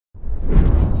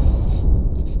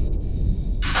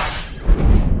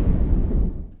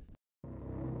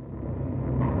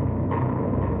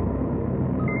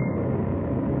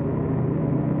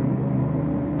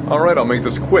Alright, I'll make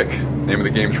this quick. Name of the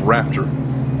game's Raptor.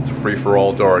 It's a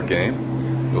free-for-all dart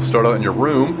game. You'll start out in your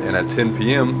room, and at 10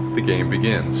 p.m., the game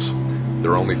begins.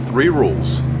 There are only 3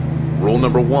 rules. Rule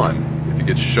number 1, if you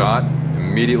get shot,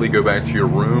 immediately go back to your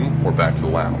room or back to the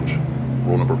lounge.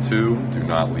 Rule number 2, do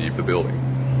not leave the building.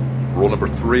 Rule number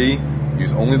 3,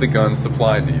 use only the guns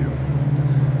supplied to you.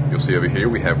 You'll see over here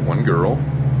we have 1 girl.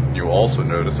 You'll also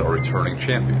notice our returning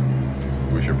champion.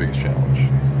 Who is your biggest challenge?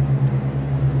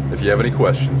 If you have any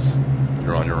questions,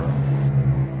 you're on your own.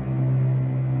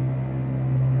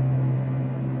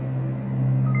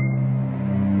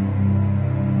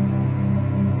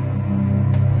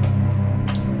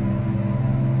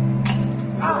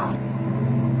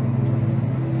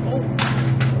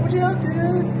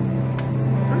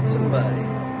 Somebody.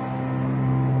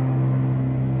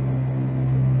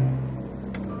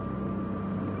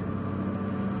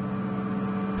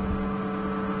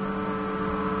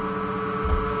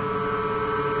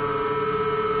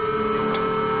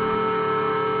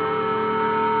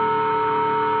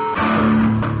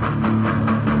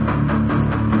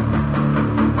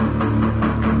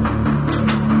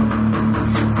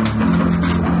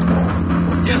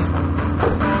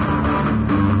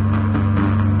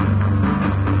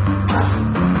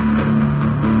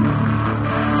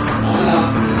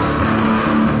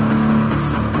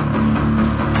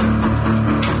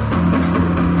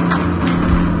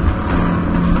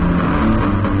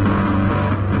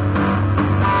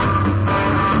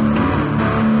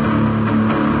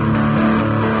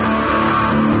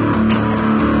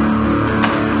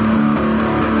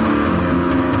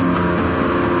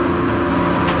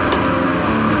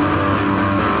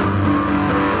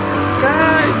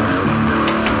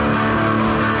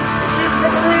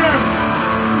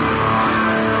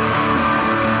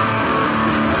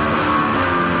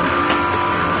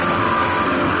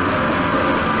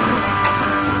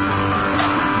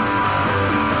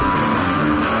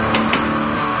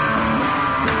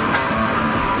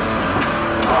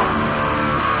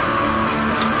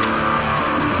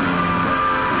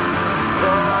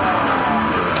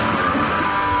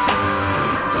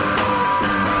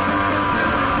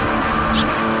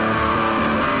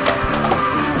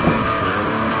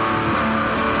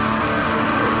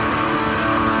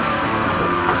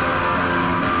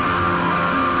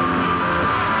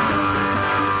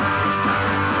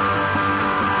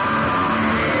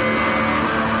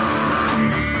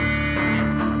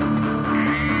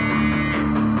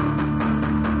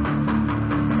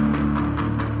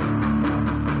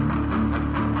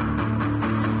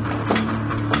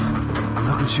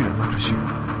 I'm not gonna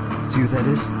shoot. See what that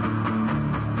is?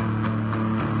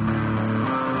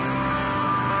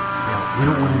 Now, we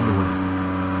don't want him to win.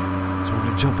 So we're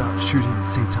gonna jump out and shoot him at the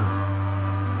same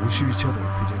time. We'll shoot each other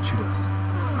if he didn't shoot us.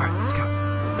 Alright, let's go.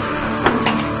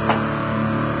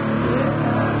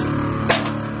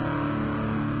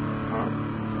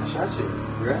 I shot you.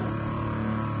 You right?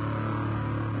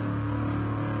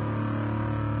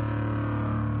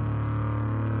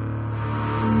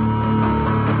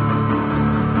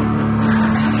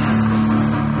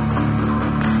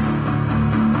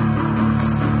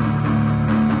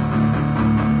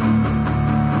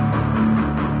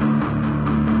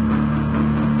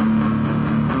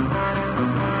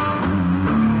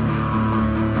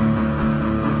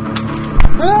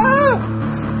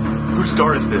 Whose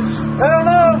star is this? I don't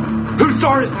know. Whose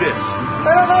star is this?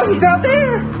 I don't know. He's out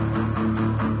there.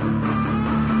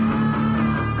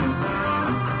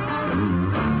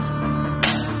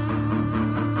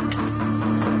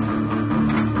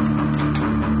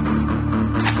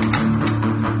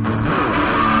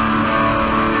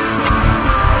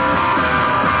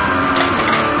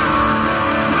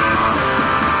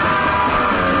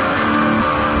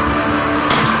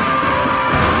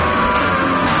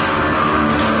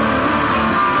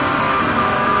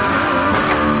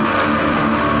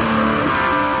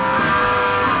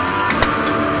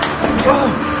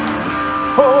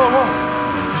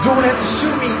 You don't have to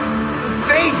shoot me in the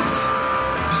face.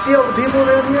 You see all the people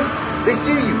around here? They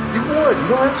see you. You've won. You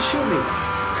don't have to shoot me.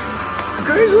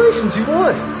 Congratulations, you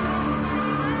won.